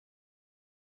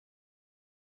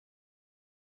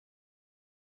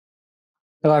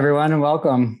Hello, everyone, and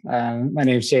welcome. My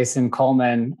name is Jason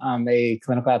Coleman. I'm a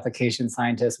clinical application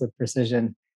scientist with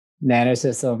Precision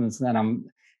Nanosystems, and I'm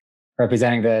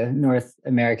representing the North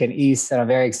American East. And I'm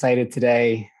very excited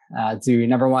today to,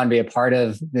 number one, be a part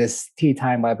of this Tea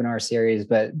Time webinar series,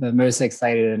 but most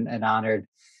excited and honored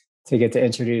to get to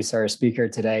introduce our speaker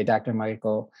today, Dr.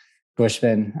 Michael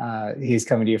Buschmann. He's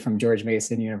coming to you from George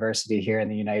Mason University here in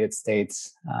the United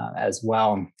States as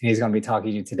well. He's going to be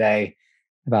talking to you today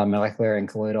about molecular and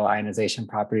colloidal ionization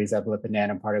properties of lipid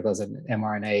nanoparticles and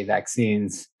mRNA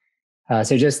vaccines.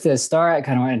 So just to start, I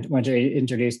kind of want to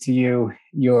introduce to you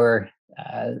your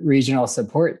regional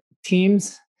support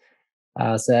teams.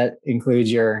 So that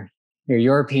includes your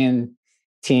European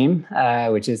team,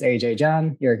 which is AJ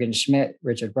John, Jürgen Schmidt,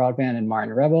 Richard Broadband, and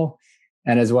Martin Rebel.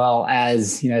 And as well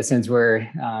as, since we're,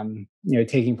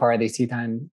 taking part of these Tea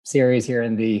Time series here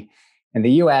in the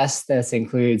US, this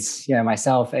includes,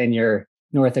 myself and your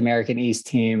North American East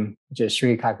team, which is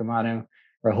Sri Kakamanu,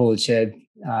 Rahul Chid,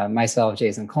 myself,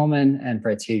 Jason Coleman, and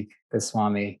Pratik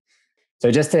Goswami.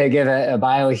 So just to give a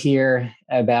bio here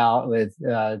with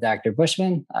Dr.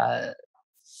 Buschmann,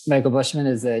 Michael Buschmann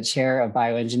is the chair of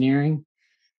bioengineering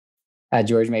at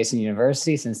George Mason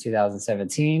University since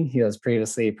 2017. He was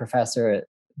previously professor at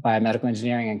biomedical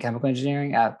engineering and chemical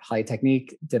engineering at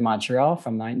Polytechnique de Montreal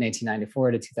from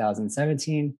 1994 to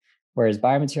 2017. Where his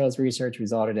biomaterials research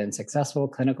resulted in successful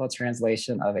clinical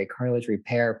translation of a cartilage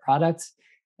repair product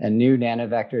and new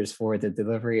nanovectors for the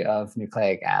delivery of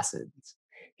nucleic acids.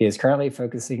 He is currently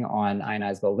focusing on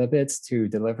ionizable lipids to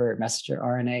deliver messenger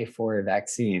RNA for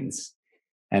vaccines.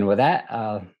 And with that,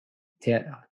 I'll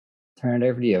turn it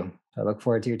over to you. I look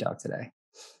forward to your talk today.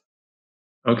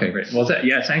 Okay, great. Well,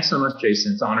 thanks so much,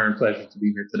 Jason. It's an honor and pleasure to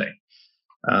be here today.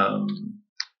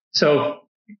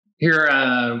 Here,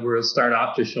 we'll start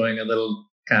off just showing a little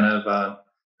kind of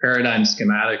paradigm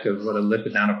schematic of what a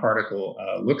lipid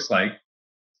nanoparticle looks like.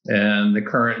 And the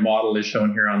current model is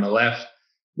shown here on the left,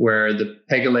 where the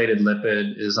pegylated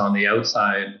lipid is on the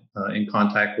outside in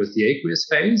contact with the aqueous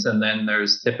phase. And then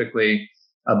there's typically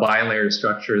a bilayer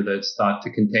structure that's thought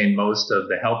to contain most of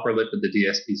the helper lipid, the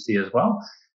DSPC as well.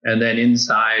 And then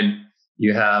inside,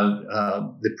 you have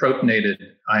the protonated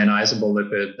ionizable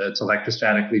lipid that's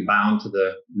electrostatically bound to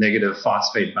the negative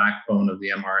phosphate backbone of the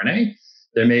mRNA.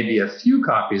 There may be a few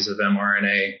copies of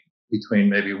mRNA between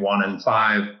maybe 1 and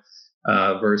 5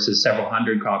 versus several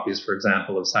hundred copies, for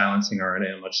example, of silencing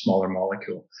RNA, a much smaller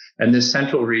molecule. And this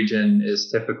central region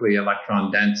is typically electron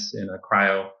dense in a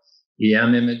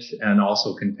cryo-EM image and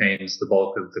also contains the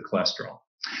bulk of the cholesterol.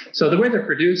 So the way they're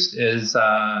produced is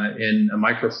in a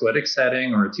microfluidic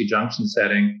setting or a T-junction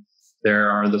setting.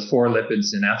 There are the 4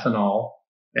 lipids in ethanol.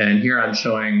 And here I'm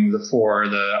showing the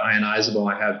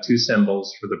ionizable. I have 2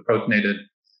 symbols for the protonated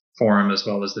form as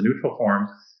well as the neutral form.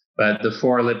 But the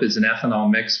 4 lipids in ethanol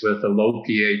mix with a low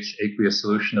pH aqueous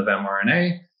solution of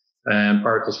mRNA, and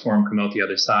particles come out the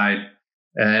other side.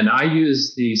 And I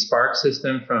use the Spark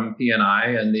system from P&I,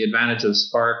 and the advantage of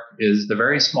Spark is the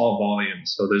very small volume.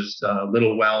 So there's a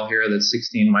little well here that's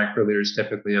 16 microliters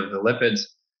typically of the lipids,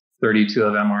 32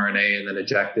 of mRNA, and then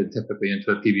ejected typically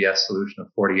into a PBS solution of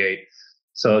 48.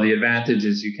 So the advantage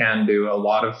is you can do a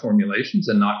lot of formulations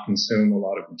and not consume a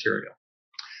lot of material.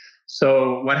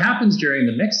 So what happens during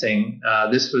the mixing,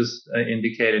 this was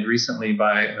indicated recently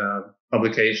by a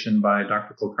publication by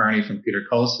Dr. Kulkarni from Peter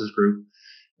Cullis's group,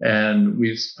 and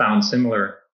we've found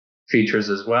similar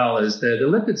features as well, is that the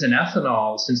lipids in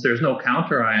ethanol, since there's no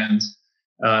counterions,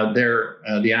 the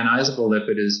ionizable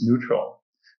lipid is neutral.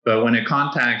 But when it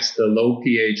contacts the low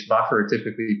pH buffer,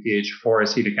 typically pH 4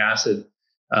 acetic acid,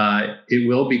 it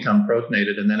will become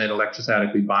protonated, and then it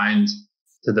electrostatically binds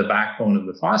to the backbone of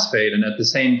the phosphate. And at the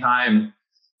same time,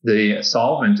 the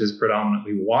solvent is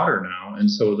predominantly water now.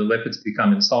 And so the lipids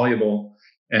become insoluble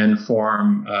and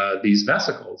form these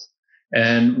vesicles.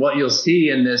 And what you'll see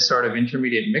in this sort of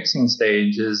intermediate mixing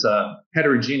stage is a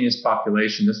heterogeneous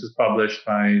population. This was published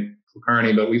by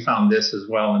Kulkarni, but we found this as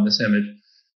well in this image,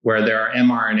 where there are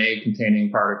mRNA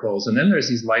containing particles. And then there's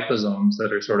these liposomes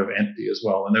that are sort of empty as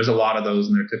well. And there's a lot of those,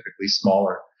 and they're typically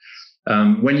smaller.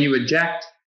 When you eject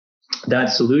that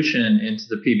solution into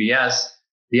the PBS,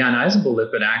 the ionizable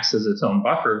lipid acts as its own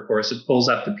buffer. Of course, it pulls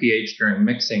up the pH during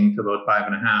mixing to about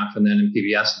 5.5, and then in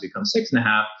PBS it becomes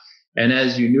 6.5. And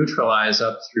as you neutralize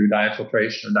up through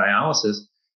diafiltration or dialysis,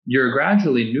 you're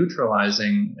gradually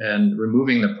neutralizing and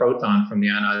removing the proton from the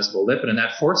ionizable lipid. And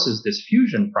that forces this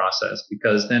fusion process,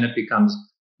 because then it becomes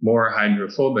more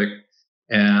hydrophobic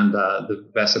and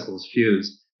the vesicles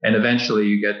fuse. And eventually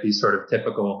you get these sort of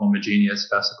typical homogeneous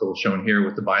vesicles shown here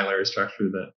with the bilayer structure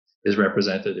that is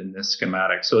represented in this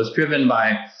schematic. So it's driven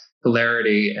by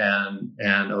polarity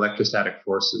and electrostatic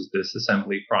forces, this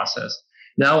assembly process.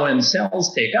 Now, when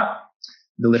cells take up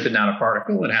the lipid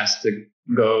nanoparticle, it has to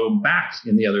go back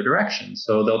in the other direction.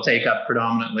 So they'll take up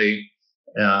predominantly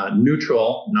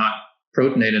neutral, not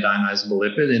protonated ionizable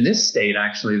lipid. In this state,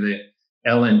 actually, the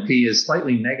LNP is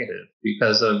slightly negative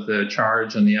because of the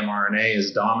charge on the mRNA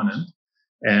is dominant,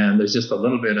 and there's just a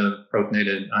little bit of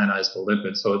protonated ionizable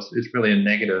lipid. So it's really a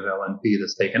negative LNP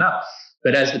that's taken up.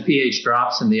 But as the pH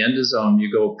drops in the endosome,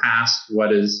 you go past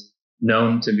what is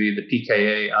known to be the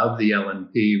pKa of the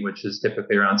LNP, which is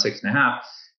typically around 6.5.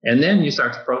 And then you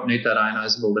start to protonate that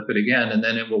ionizable lipid again, and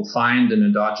then it will find an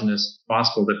endogenous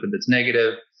phospholipid that's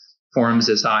negative, forms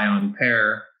this ion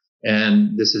pair.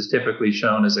 And this is typically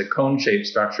shown as a cone-shaped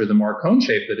structure. The more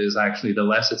cone-shaped it is, actually, the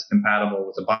less it's compatible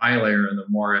with a bilayer, and the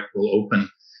more it will open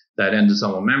that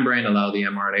endosomal membrane, allow the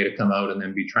mRNA to come out and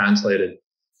then be translated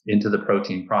into the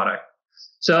protein product.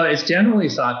 So it's generally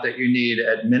thought that you need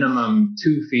at minimum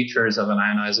 2 features of an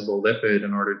ionizable lipid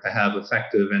in order to have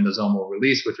effective endosomal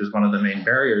release, which is one of the main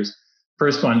barriers.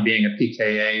 First one being a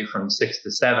pKa from 6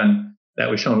 to 7 that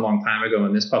was shown a long time ago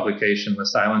in this publication with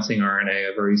silencing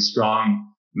RNA, a very strong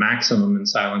maximum in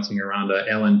silencing around a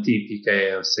LNP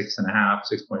pKa of 6.5,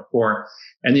 6.4.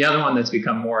 And the other one that's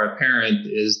become more apparent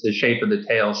is the shape of the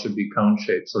tail should be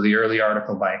cone-shaped. So the early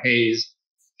article by Hayes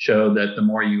showed that the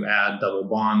more you add double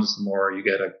bonds, the more you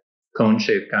get a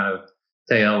cone-shaped kind of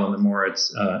tail, and the more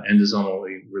it's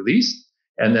endosomally released.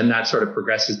 And then that sort of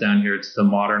progresses down here to the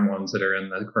modern ones that are in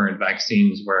the current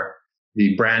vaccines, where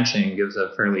the branching gives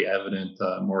a fairly evident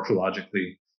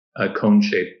morphologically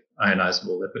cone-shaped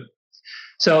ionizable lipid.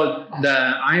 So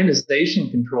the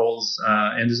ionization controls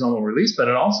endosomal release, but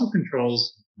it also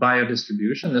controls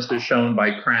biodistribution. This was shown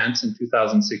by Krantz in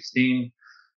 2016,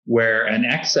 where an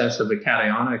excess of the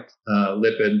cationic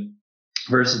lipid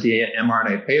versus the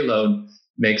mRNA payload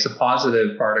makes a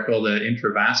positive particle that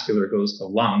intravascular goes to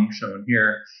lung, shown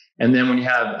here. And then when you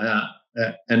have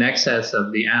an excess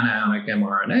of the anionic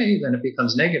mRNA, then it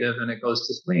becomes negative and it goes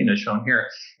to spleen, as shown here.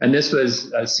 And this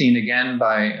was seen again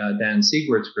by Dan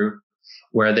Siegwert's group,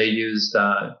 where they used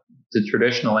the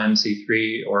traditional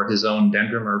MC3 or his own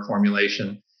dendrimer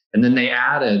formulation. And then they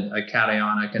added a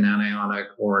cationic, an anionic,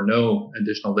 or no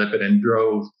additional lipid, and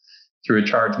drove through a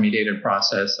charge-mediated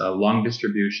process, lung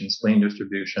distribution, spleen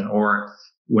distribution, or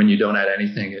when you don't add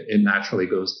anything, it naturally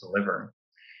goes to liver.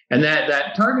 And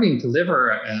that targeting to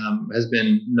liver has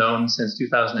been known since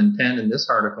 2010 in this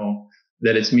article,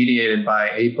 that it's mediated by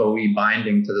ApoE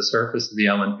binding to the surface of the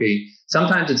LNP.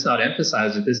 Sometimes it's not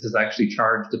emphasized that this is actually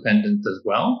charge-dependent as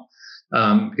well,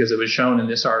 because it was shown in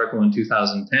this article in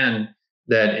 2010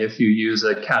 that if you use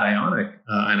a cationic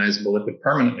ionizable lipid,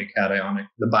 permanently cationic,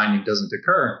 the binding doesn't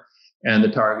occur, and the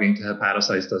targeting to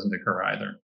hepatocytes doesn't occur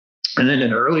either. And then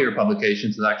in earlier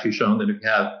publications, it's actually shown that if you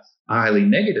have a highly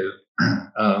negative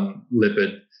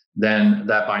lipid, then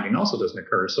that binding also doesn't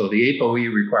occur. So the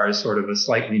ApoE requires sort of a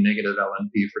slightly negative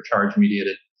LNP for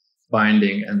charge-mediated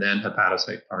binding and then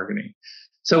hepatocyte targeting.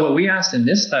 So what we asked in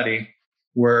this study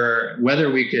were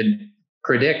whether we could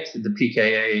predict the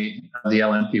pKa of the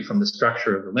LNP from the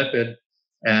structure of the lipid,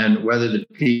 and whether the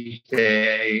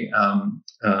pKa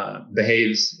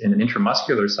behaves in an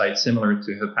intramuscular site similar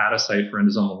to hepatocyte for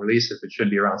endosomal release, if it should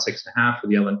be around 6.5 for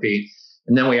the LNP.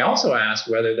 And then we also asked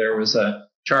whether there was a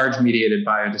charge-mediated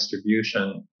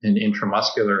biodistribution in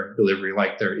intramuscular delivery,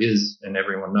 like there is, and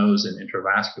everyone knows, in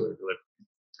intravascular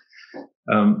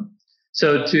delivery.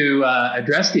 So to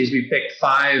address these, we picked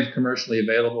 5 commercially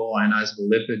available ionizable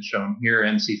lipids, shown here,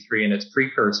 MC3 and its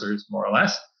precursors, more or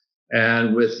less,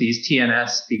 and with these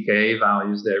TNS pKa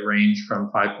values that range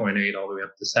from 5.8 all the way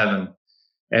up to 7.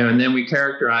 And then we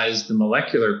characterized the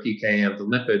molecular pKa of the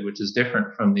lipid, which is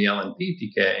different from the LNP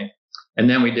pKa. And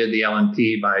then we did the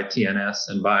LNP by TNS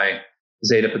and by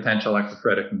zeta potential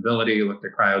electrophoretic mobility, looked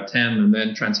at cryo-TEM, and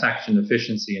then transfection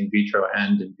efficiency in vitro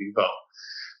and in vivo.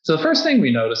 So the first thing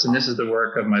we noticed, and this is the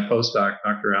work of my postdoc,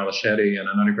 Dr. Alachetti, and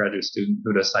an undergraduate student,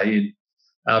 Huda Saeed.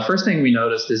 First thing we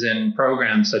noticed is in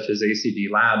programs such as ACD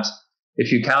Labs,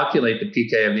 if you calculate the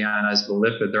pK of the ionizable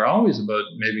lipid, they're always about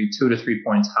maybe 2 to 3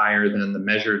 points higher than the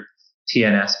measured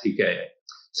TNS pKa.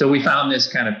 So we found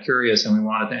this kind of curious, and we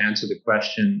wanted to answer the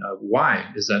question of why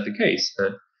is that the case,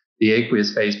 that the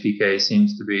aqueous phase pK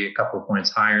seems to be a couple of points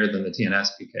higher than the TNS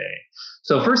pKa.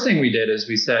 So first thing we did is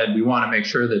we said we want to make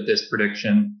sure that this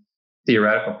prediction,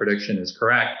 theoretical prediction, is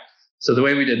correct. So the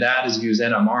way we did that is use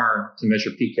NMR to measure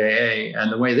pKa.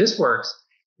 And the way this works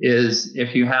is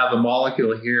if you have a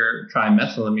molecule here,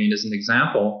 trimethylamine as an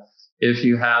example, if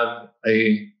you have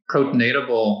a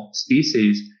protonatable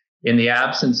species, in the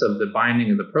absence of the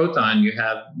binding of the proton, you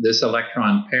have this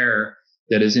electron pair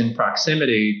that is in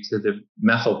proximity to the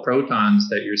methyl protons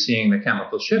that you're seeing the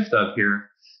chemical shift of here.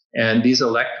 And these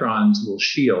electrons will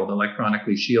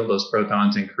electronically shield those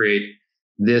protons and create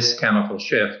this chemical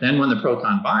shift. Then when the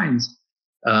proton binds,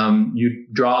 you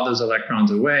draw those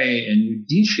electrons away and you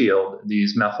deshield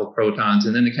these methyl protons,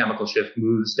 and then the chemical shift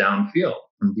moves downfield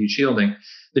from deshielding.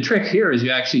 The trick here is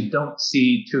you actually don't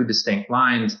see two distinct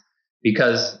lines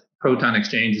because proton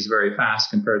exchange is very fast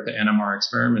compared to NMR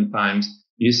experiment times.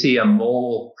 You see a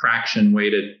mole fraction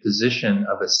weighted position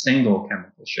of a single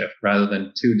chemical shift rather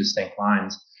than two distinct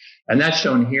lines. And that's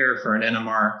shown here for an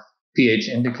NMR pH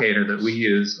indicator that we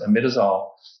use, imidazole.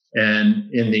 And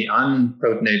in the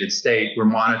unprotonated state, we're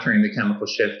monitoring the chemical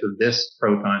shift of this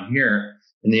proton here.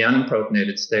 In the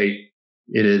unprotonated state,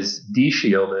 it is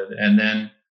deshielded and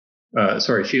then,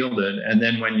 shielded. And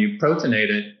then when you protonate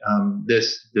it,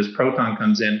 this proton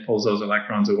comes in, pulls those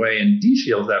electrons away and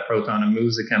deshields that proton and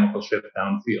moves the chemical shift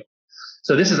downfield.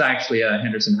 So this is actually a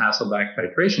Henderson-Hasselbalch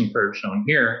titration curve shown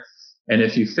here. And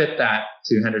if you fit that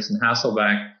to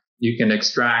Henderson-Hasselbalch, you can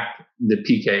extract the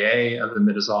pKa of the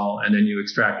imidazole, and then you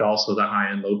extract also the high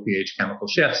and low pH chemical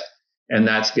shifts. And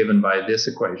that's given by this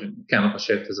equation. The chemical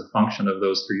shift is a function of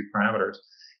those three parameters.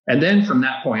 And then from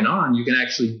that point on, you can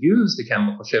actually use the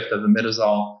chemical shift of the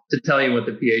imidazole to tell you what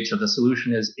the pH of the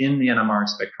solution is in the NMR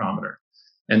spectrometer.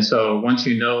 And so once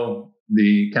you know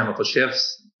the chemical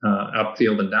shifts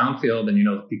upfield and downfield, and you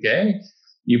know the pKa,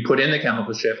 you put in the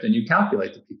chemical shift and you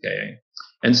calculate the pKa.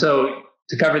 And so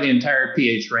to cover the entire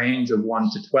pH range of 1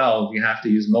 to 12, you have to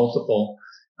use multiple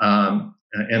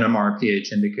NMR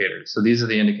pH indicators. So these are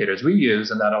the indicators we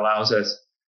use, and that allows us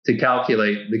to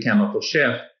calculate the chemical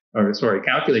shift,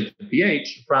 calculate the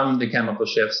pH from the chemical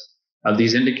shifts of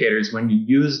these indicators when you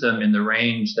use them in the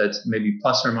range that's maybe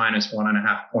plus or minus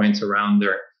 1.5 points around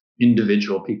their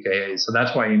individual pKa. So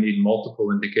that's why you need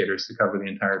multiple indicators to cover the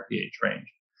entire pH range.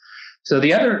 So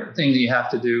the other thing that you have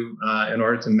to do in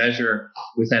order to measure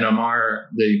with NMR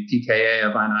the pKa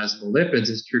of ionizable lipids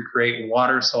is to create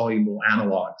water-soluble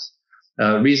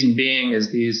analogs. Reason being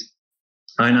is these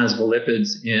ionizable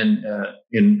lipids in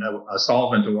a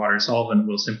solvent, a water solvent,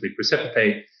 will simply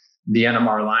precipitate. The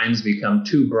NMR lines become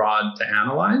too broad to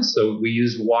analyze. So we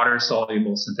use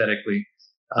water-soluble synthetically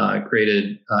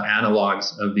created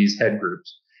analogs of these head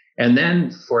groups. And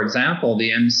then, for example,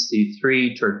 the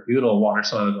MC3 tert-butyl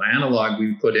water-soluble analog,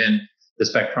 we put in the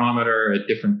spectrometer at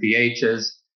different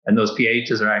pHs, and those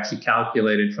pHs are actually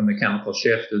calculated from the chemical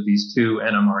shift of these two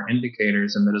NMR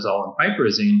indicators, imidazole and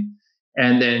piperazine.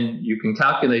 And then you can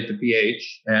calculate the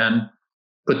pH and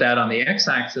put that on the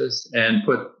x-axis and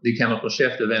put the chemical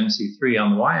shift of MC3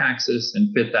 on the y-axis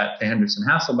and fit that to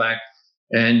Henderson-Hasselbalch.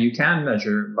 And you can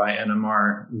measure by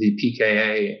NMR the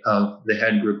pKa of the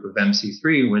head group of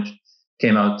MC3, which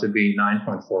came out to be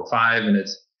 9.45, and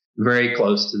it's very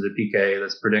close to the pKa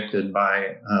that's predicted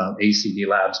by ACD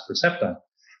Labs Percepta.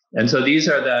 And so these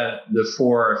are the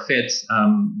four fits.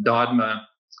 Dogma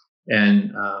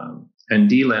and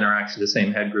D-lin are actually the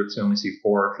same head groups. You only see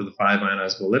 4 for the 5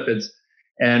 ionizable lipids.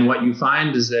 And what you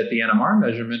find is that the NMR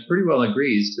measurement pretty well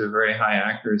agrees to a very high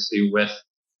accuracy with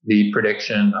the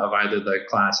prediction of either the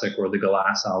classic or the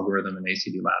Galas algorithm in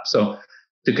ACD Labs. So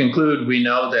to conclude, we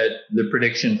know that the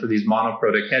prediction for these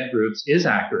monoprotic head groups is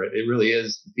accurate. It really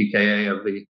is the pKa of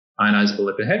the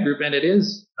ionizable lipid head group, and it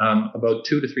is about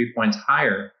 2 to 3 points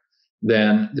higher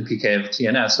than the pKa of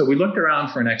TNS. So we looked around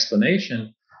for an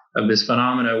explanation of this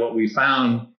phenomena. What we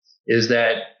found is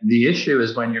that the issue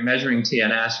is when you're measuring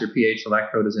TNS, your pH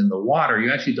electrode is in the water,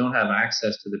 you actually don't have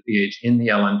access to the pH in the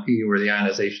LNP where the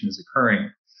ionization is occurring.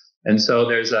 And so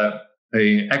there's a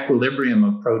equilibrium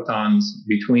of protons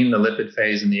between the lipid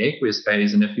phase and the aqueous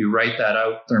phase. And if you write that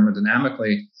out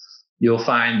thermodynamically, you'll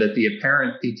find that the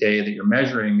apparent pKa that you're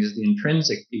measuring is the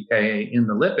intrinsic pKa in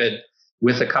the lipid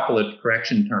with a couple of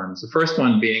correction terms. The first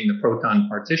one being the proton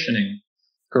partitioning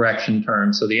correction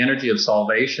term. So the energy of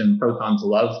solvation, protons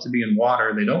love to be in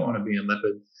water. They don't want to be in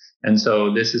lipid. And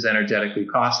so this is energetically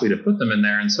costly to put them in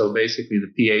there. And so basically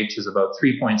the pH is about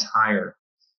 3 points higher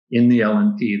in the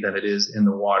LNP than it is in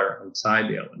the water outside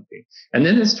the LNP. And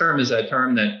then this term is a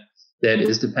term that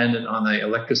is dependent on the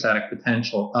electrostatic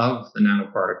potential of the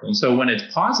nanoparticle. And so when it's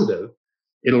positive,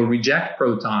 it'll reject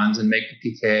protons and make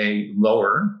the pKa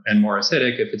lower and more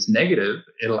acidic. If it's negative,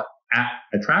 it'll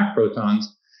attract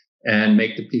protons and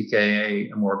make the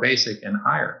pKa more basic and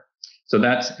higher. So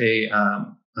that's a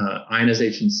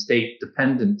ionization state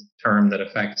dependent term that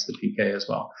affects the pK as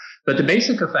well. But the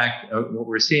basic effect of what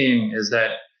we're seeing is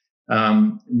that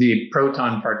the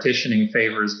proton partitioning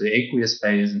favors the aqueous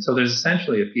phase. And so there's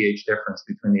essentially a pH difference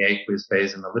between the aqueous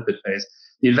phase and the lipid phase.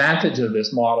 The advantage of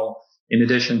this model in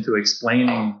addition to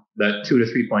explaining that 2 to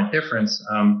 3 point difference,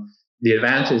 the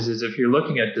advantage is if you're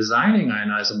looking at designing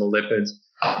ionizable lipids,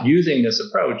 using this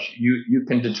approach, you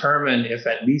can determine if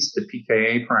at least the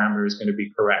pKa parameter is going to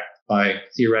be correct by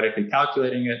theoretically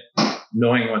calculating it,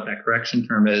 knowing what that correction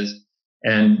term is,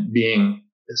 and being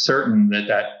certain that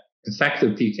that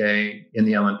effective pK in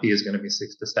the LNP is going to be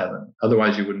 6 to 7.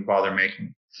 Otherwise, you wouldn't bother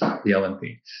making the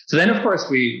LNP. So then, of course,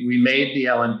 we made the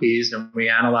LNPs and we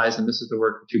analyzed, and this is the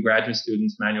work of 2 graduate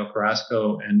students, Manuel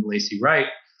Carrasco and Lacey Wright,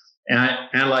 and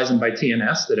analyze them by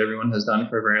TNS that everyone has done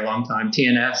for a very long time.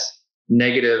 TNS,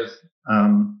 negative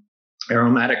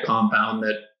aromatic compound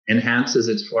that enhances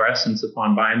its fluorescence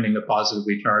upon binding a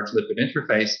positively charged lipid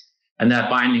interface. And that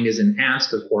binding is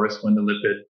enhanced, of course, when the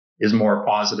lipid is more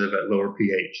positive at lower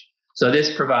pH. So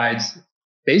this provides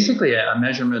basically a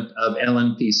measurement of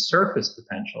LNP surface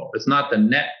potential. It's not the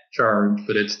net charge,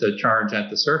 but it's the charge at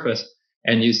the surface.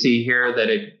 And you see here that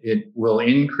it will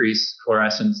increase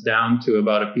fluorescence down to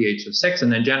about a pH of 6,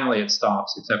 and then generally it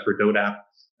stops, except for DODAP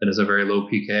that is a very low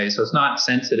pKa. So it's not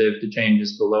sensitive to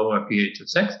changes below a pH of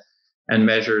 6 and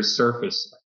measures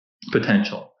surface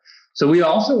potential. So we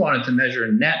also wanted to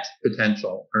measure net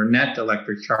potential or net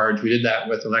electric charge. We did that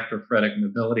with electrophoretic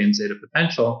mobility and zeta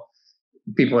potential.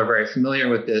 People are very familiar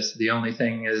with this. The only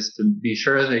thing is to be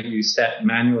sure that you set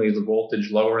manually the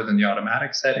voltage lower than the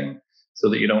automatic setting so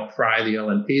that you don't fry the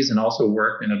LNPs, and also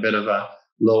work in a bit of a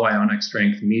low ionic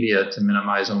strength media to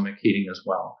minimize ohmic heating as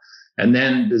well. And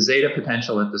then the zeta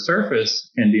potential at the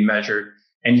surface can be measured.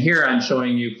 And here I'm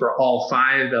showing you for all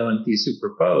 5 LNPs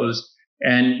superposed.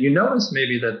 And you notice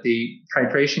maybe that the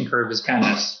titration curve is kind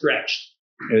of stretched.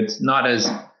 It's not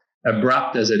as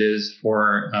abrupt as it is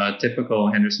for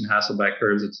typical Henderson-Hasselbalch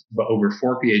curves. It's over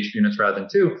 4 pH units rather than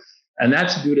 2. And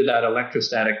that's due to that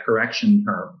electrostatic correction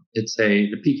term.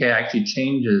 The pK actually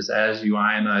changes as you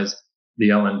ionize the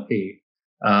LNP.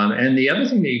 And the other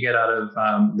thing that you get out of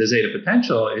the zeta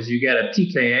potential is you get a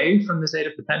pKa from the zeta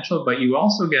potential, but you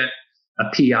also get a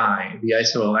pi, the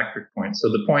isoelectric point. So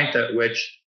the point at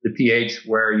which the pH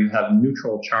where you have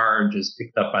neutral charge is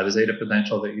picked up by the zeta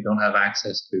potential that you don't have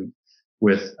access to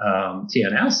with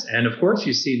TNS. And of course,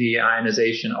 you see the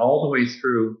ionization all the way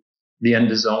through the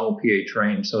endosomal pH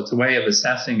range. So it's a way of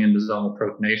assessing endosomal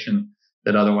protonation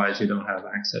that otherwise you don't have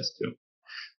access to.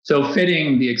 So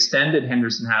fitting the extended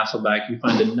Henderson-Hasselbalch, you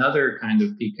find another kind of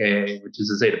pKa, which is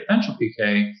a zeta potential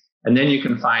pKa, and then you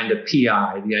can find a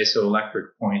pi, the isoelectric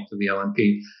point of the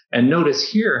LNP. And notice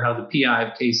here how the pi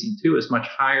of Kc2 is much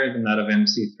higher than that of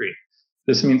MC3.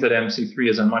 This means that MC3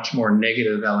 is a much more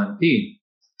negative LNP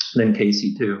than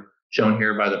Kc2, shown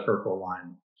here by the purple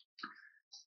line.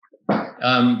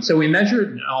 So we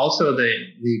measured also the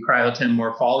cryochem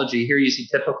morphology. Here you see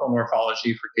typical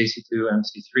morphology for Kc2,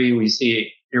 MC3. We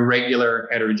see irregular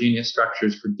heterogeneous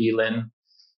structures for D-lin.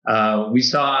 We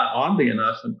saw, oddly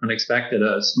enough and unexpected,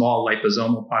 a small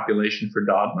liposomal population for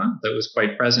dogma that was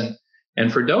quite present.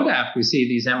 And for DODAP, we see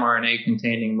these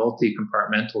mRNA-containing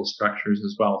multi-compartmental structures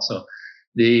as well. So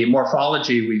the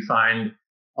morphology we find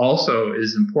also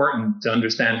is important to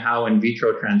understand how in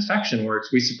vitro transfection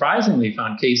works. We surprisingly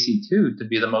found Kc2 to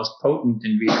be the most potent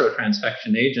in vitro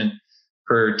transfection agent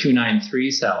for 293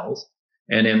 cells,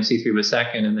 and MC3 was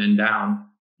second, and then down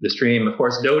the stream. Of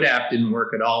course, DODAP didn't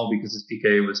work at all because its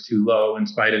pKa was too low in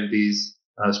spite of these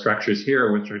structures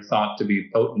here, which are thought to be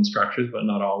potent structures, but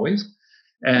not always.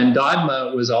 And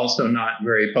dogma was also not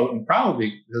very potent, probably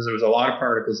because there was a lot of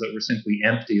particles that were simply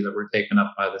empty that were taken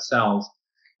up by the cells.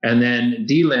 And then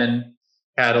D-lin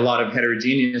had a lot of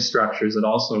heterogeneous structures that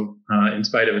also, in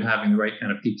spite of it having the right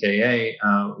kind of pKa,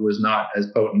 was not as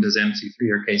potent as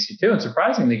MC3 or Kc2. And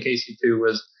surprisingly, Kc2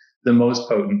 was the most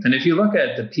potent. And if you look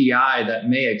at the pi, that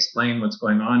may explain what's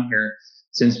going on here,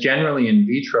 since generally in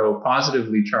vitro,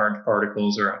 positively charged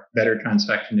particles are better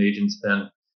transfection agents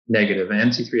than negative.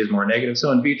 MC3 is more negative.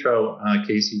 So in vitro,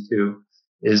 Kc2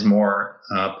 is more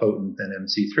potent than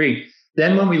MC3.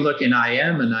 Then when we look in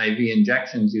IM and IV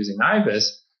injections using IVIS,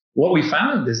 what we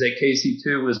found is that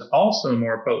Kc2 was also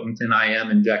more potent in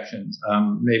IM injections,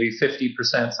 maybe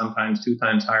 50%, sometimes 2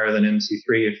 times higher than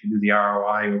MC3 if you do the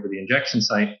ROI over the injection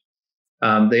site.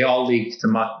 They all leak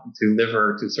to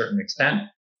liver to a certain extent,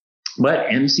 but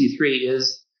MC3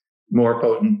 is more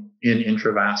potent in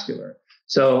intravascular.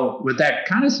 So what that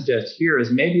kind of suggests here is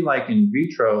maybe like in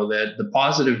vitro that the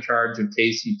positive charge of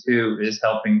Kc2 is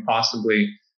helping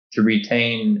possibly to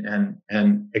retain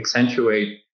and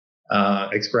accentuate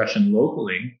expression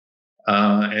locally,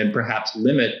 and perhaps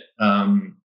limit,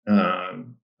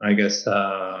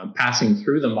 passing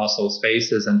through the muscle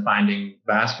spaces and finding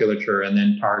vasculature and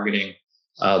then targeting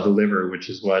the liver, which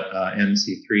is what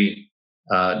MC3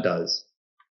 does.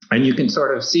 And you can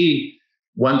sort of see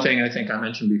one thing I think I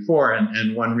mentioned before,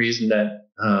 and one reason that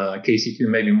KC2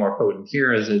 may be more potent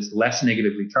here is it's less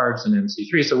negatively charged than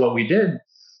MC3. So what we did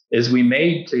is we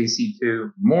made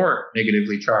KC2 more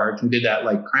negatively charged. We did that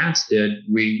like Krantz did.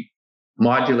 We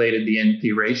modulated the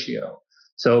NP ratio.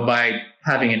 So by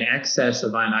having an excess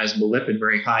of ionizable lipid,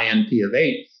 very high NP of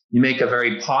 8, you make a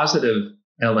very positive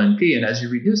LNP. And as you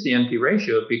reduce the NP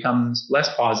ratio, it becomes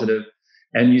less positive.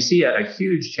 And you see a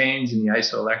huge change in the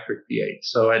isoelectric pH.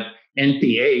 So at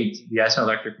NP8, the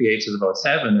isoelectric pH is about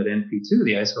 7. At NP2,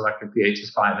 the isoelectric pH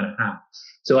is 5.5.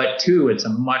 So at 2, it's a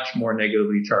much more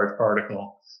negatively charged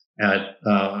particle at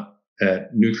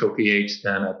neutral pH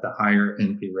than at the higher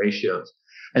NP ratios.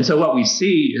 And so what we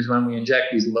see is when we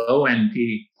inject these low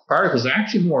NP particles, they're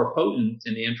actually more potent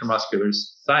in the intramuscular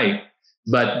site,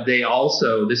 but they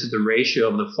also, this is the ratio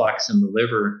of the flux in the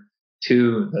liver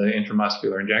to the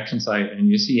intramuscular injection site. And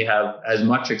you see you have as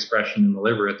much expression in the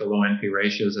liver at the low NP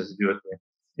ratios as you do at the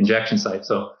injection site.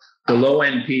 So the low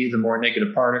NP, the more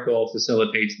negative particle,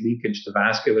 facilitates leakage to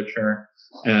vasculature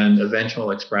and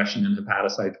eventual expression in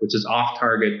hepatocytes, which is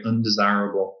off-target,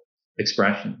 undesirable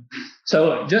expression.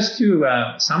 So just to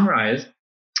summarize,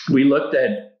 we looked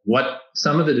at what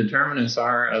some of the determinants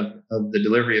are of the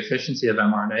delivery efficiency of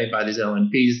mRNA by these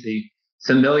LNPs. The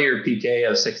familiar PK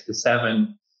of 6 to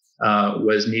 7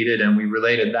 was needed, and we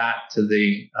related that to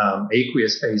the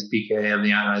aqueous phase PK of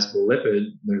the ionizable lipid.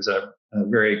 There's a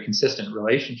very consistent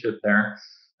relationship there.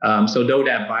 So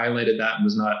DODAP violated that and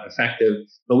was not effective.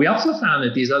 But we also found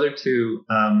that these other two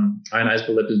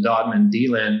ionizable lipids, DODM and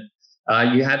DLIN,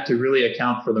 you had to really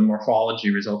account for the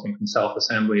morphology resulting from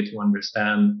self-assembly to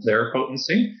understand their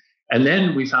potency. And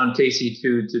then we found KC2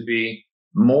 to be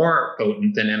more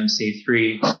potent than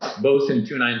MC3, both in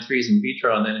 293s in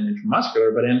vitro and then in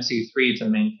intramuscular, but MC3 to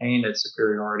maintain its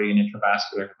superiority in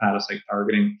intravascular hepatocyte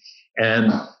targeting.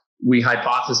 And we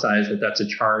hypothesized that that's a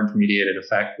charge-mediated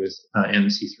effect with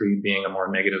MC3 being a more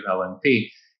negative LNP.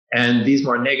 And these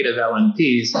more negative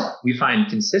LNPs, we find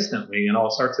consistently in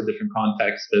all sorts of different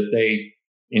contexts that they,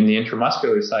 in the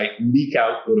intramuscular site, leak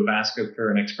out, go to vasculature,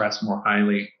 and express more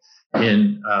highly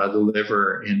in the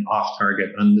liver in off-target,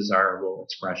 undesirable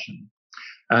expression.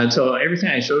 And so everything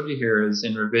I showed you here is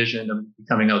in revision,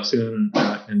 coming out soon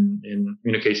in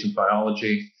communications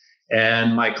biology.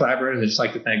 And my collaborators, I'd just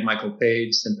like to thank Michael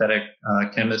Page, synthetic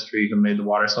chemistry, who made the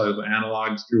water-soluble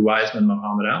analogs, Drew Wiseman,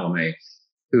 Mohammed Alameh,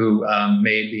 who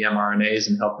made the mRNAs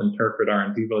and helped interpret our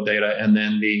in vivo data, and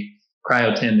then the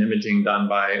cryo-10 imaging done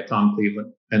by Tom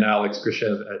Cleveland and Alex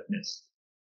Grishev at NIST.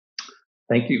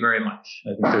 Thank you very much.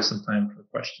 I think there's some time for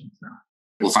questions now.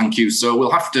 Well, thank you. So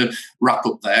we'll have to wrap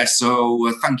up there.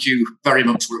 So thank you very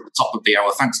much. We're at the top of the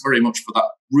hour. Thanks very much for that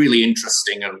really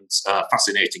interesting and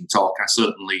fascinating talk. I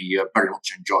certainly very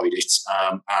much enjoyed it.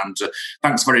 And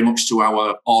thanks very much to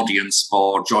our audience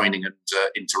for joining and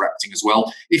interacting as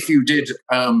well. If you did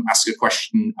ask a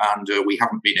question and we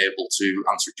haven't been able to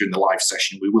answer it during the live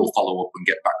session, we will follow up and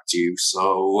get back to you.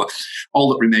 So all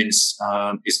that remains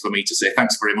is for me to say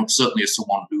thanks very much, certainly as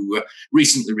someone who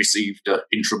recently received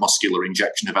intramuscular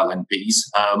injection of LNPs.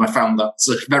 I found that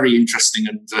very interesting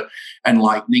and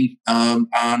enlightening.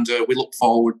 And we look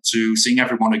forward to seeing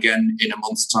everyone again in a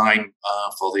month's time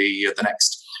for the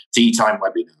next Tea Time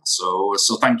webinar.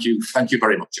 So thank you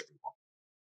very much, everyone.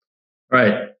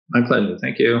 Right, my pleasure.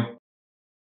 Thank you.